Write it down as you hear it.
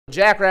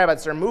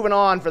Jackrabbits are moving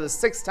on for the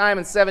 6th time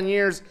in 7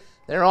 years.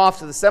 They're off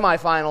to the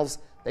semifinals.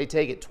 They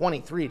take it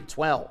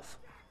 23-12.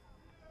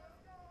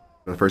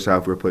 In the first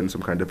half, we were put in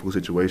some kind of difficult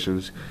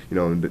situations.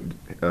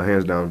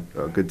 Hands down,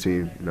 a good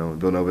team.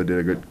 Villanova did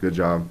a good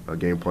job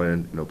game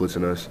plan,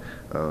 blitzing us,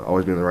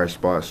 always being in the right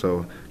spot.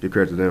 So give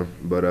credit to them.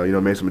 But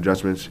made some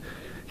adjustments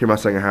here in my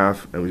second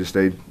half, and we just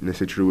stayed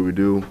true to what we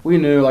do. We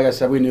knew, like I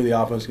said, we knew the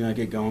offense was going to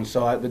get going.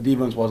 So the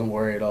defense wasn't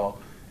worried at all.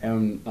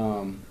 And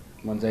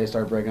when they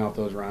started breaking off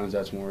those runs,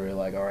 that's when we were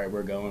like, all right,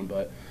 we're going.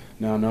 But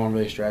no one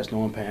really stressed, no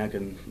one panicked.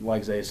 And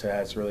like Zay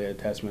said, it's really a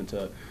testament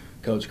to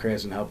Coach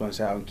Chris and helping us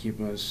out and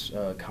keeping us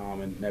calm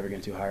and never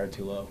getting too high or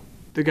too low.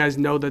 The guys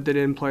know that they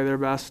didn't play their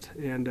best,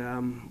 and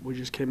we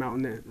just came out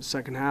in the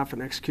second half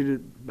and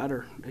executed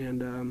better.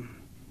 And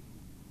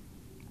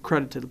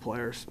credit to the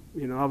players.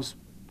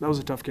 That was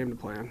a tough game to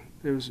play in.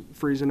 It was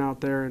freezing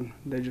out there, and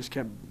they just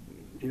kept,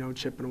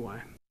 chipping away.